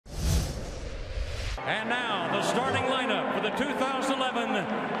And now the starting lineup for the 2011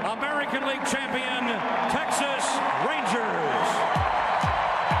 American League champion Texas Rangers.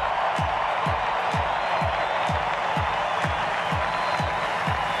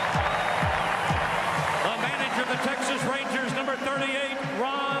 The manager of the Texas Rangers, number 38,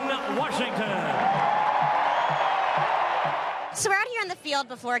 Ron Washington. So we're out here on the field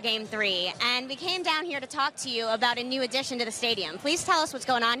before Game 3, and we came down here to talk to you about a new addition to the stadium. Please tell us what's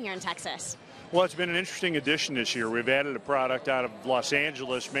going on here in Texas. Well, it's been an interesting addition this year. We've added a product out of Los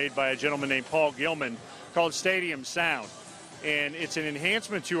Angeles made by a gentleman named Paul Gilman called Stadium Sound. And it's an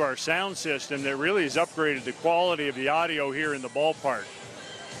enhancement to our sound system that really has upgraded the quality of the audio here in the ballpark.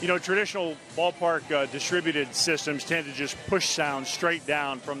 You know, traditional ballpark distributed systems tend to just push sound straight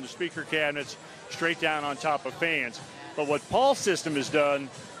down from the speaker cabinets, straight down on top of fans. But what Paul's system has done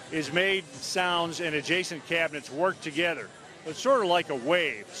is made sounds and adjacent cabinets work together. It's sort of like a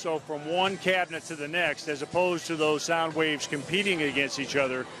wave. So from one cabinet to the next, as opposed to those sound waves competing against each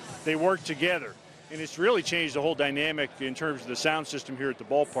other, they work together. And it's really changed the whole dynamic in terms of the sound system here at the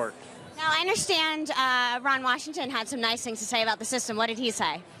ballpark. Now, I understand Ron Washington had some nice things to say about the system. What did he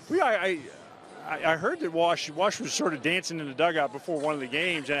say? Well, I heard that Wash was sort of dancing in the dugout before one of the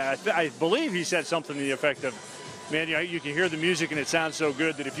games, and I believe he said something to the effect of, man, you can hear the music and it sounds so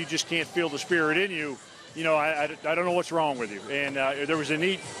good that if you just can't feel the spirit in you, I don't know what's wrong with you. And there was a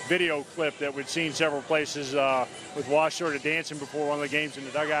neat video clip that we'd seen several places with Wash sort of dancing before one of the games in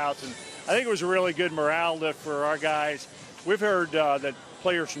the dugouts. And I think it was a really good morale lift for our guys. We've heard that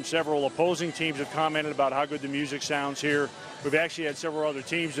players from several opposing teams have commented about how good the music sounds here. We've actually had several other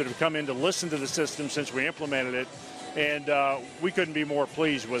teams that have come in to listen to the system since we implemented it. And we couldn't be more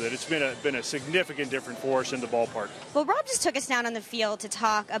pleased with it. It's been a significant difference for us in the ballpark. Well, Rob just took us down on the field to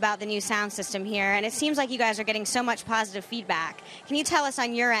talk about the new sound system here, and it seems like you guys are getting so much positive feedback. Can you tell us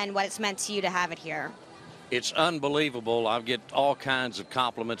on your end what it's meant to you to have it here? It's unbelievable. I get all kinds of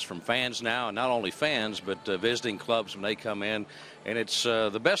compliments from fans now, and not only fans, but visiting clubs when they come in. And it's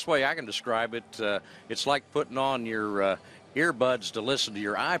the best way I can describe it. It's like putting on your earbuds to listen to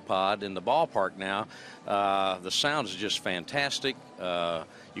your iPod in the ballpark now. The sound is just fantastic.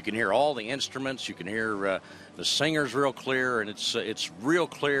 You can hear all the instruments. You can hear the singers real clear, and it's real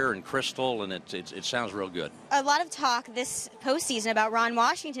clear and crystal, and it sounds real good. A lot of talk this postseason about Ron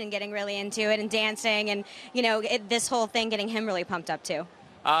Washington getting really into it and dancing, and this whole thing getting him really pumped up too.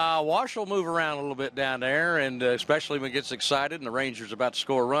 Wash will move around a little bit down there, and especially when he gets excited and the Rangers are about to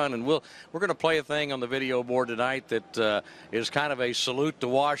score a run. And we're going to play a thing on the video board tonight that is kind of a salute to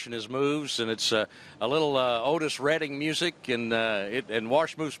Wash and his moves, and it's a little Otis Redding music, and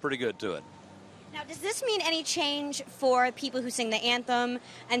Wash moves pretty good to it. Now, does this mean any change for people who sing the anthem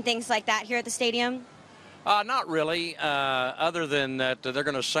and things like that here at the stadium? Not really, other than that they're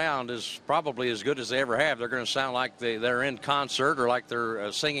going to sound probably as good as they ever have. They're going to sound like they're in concert or like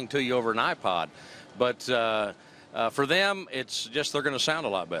they're singing to you over an iPod. But for them, it's just they're going to sound a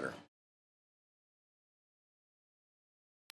lot better.